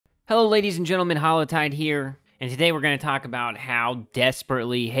Hello ladies and gentlemen, Hollowtide here, and today we're going to talk about how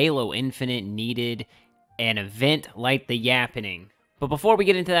desperately Halo Infinite needed an event like the Yappening. But before we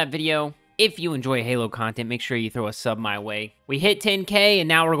get into that video, if you enjoy Halo content, make sure you throw a sub my way. We hit 10k and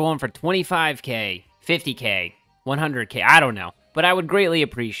now we're going for 25k, 50k, 100k, I don't know. But I would greatly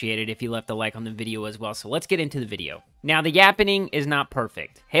appreciate it if you left a like on the video as well, so let's get into the video. Now, the Yappening is not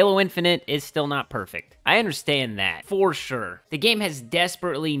perfect. Halo Infinite is still not perfect. I understand that, for sure. The game has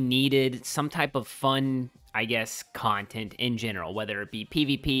desperately needed some type of fun, I guess, content in general, whether it be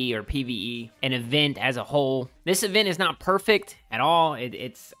PvP or PvE, an event as a whole. This event is not perfect at all.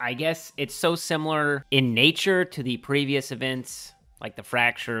 I guess it's so similar in nature to the previous events, like the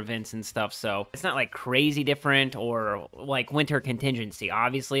Fracture events and stuff, so it's not like crazy different or like Winter Contingency.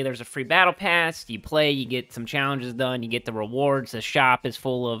 Obviously, there's a free battle pass, you play, you get some challenges done, you get the rewards, the shop is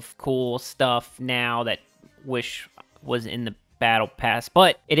full of cool stuff now that wish was in the battle pass,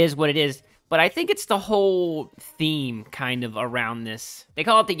 but it is what it is. But I think it's the whole theme kind of around this. They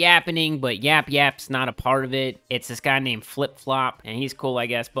call it the Yappening, but Yap's not a part of it. It's this guy named Flip Flop, and he's cool, I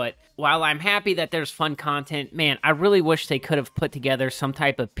guess. But while I'm happy that there's fun content, man, I really wish they could have put together some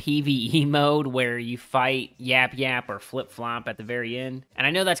type of PvE mode where you fight Yap or Flip Flop at the very end. And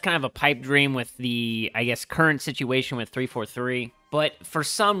I know that's kind of a pipe dream with the, I guess, current situation with 343. But for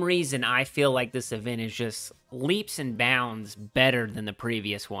some reason, I feel like this event is just leaps and bounds better than the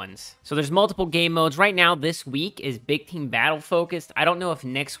previous ones. So there's multiple game modes. Right now, this week is Big Team Battle focused. I don't know if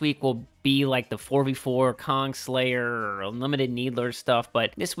next week will be like the 4v4 Kong Slayer or Unlimited Needler stuff,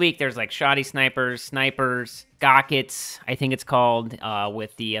 but this week there's like Shoddy Snipers, Gockets, I think it's called,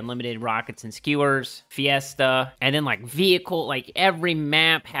 with the Unlimited Rockets and Skewers, Fiesta, and then like vehicle, like every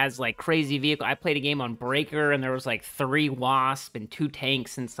map has like crazy vehicle. I played a game on Breaker and there was like 3 Wasp and 2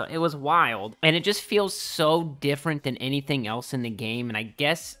 tanks and stuff. It was wild. And it just feels so different than anything else in the game, and I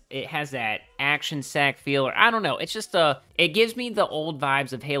guess it has that action sack feel, or I don't know. It's just it gives me the old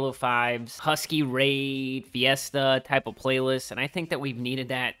vibes of Halo 5's Husky Raid, Fiesta type of playlist, and I think that we've needed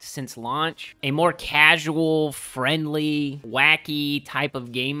that since launch. A more casual, friendly, wacky type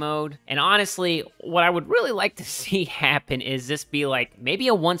of game mode. And honestly, what I would really like to see happen is this be like maybe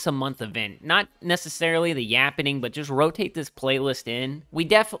a once-a-month event. Not necessarily the Yappening, but just rotate this playlist in. We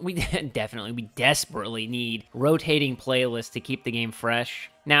desperately need rotating playlists to keep the game fresh.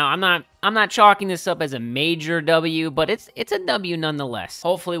 Now, I'm not chalking this up as a major W, but it's a W nonetheless.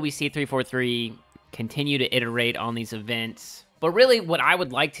 Hopefully we see 343 continue to iterate on these events. But really, what I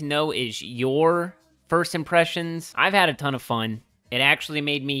would like to know is your first impressions. I've had a ton of fun. It actually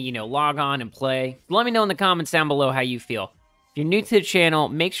made me, log on and play. Let me know in the comments down below how you feel. If you're new to the channel,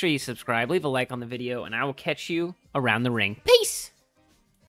 make sure you subscribe, leave a like on the video, and I will catch you around the ring. Peace!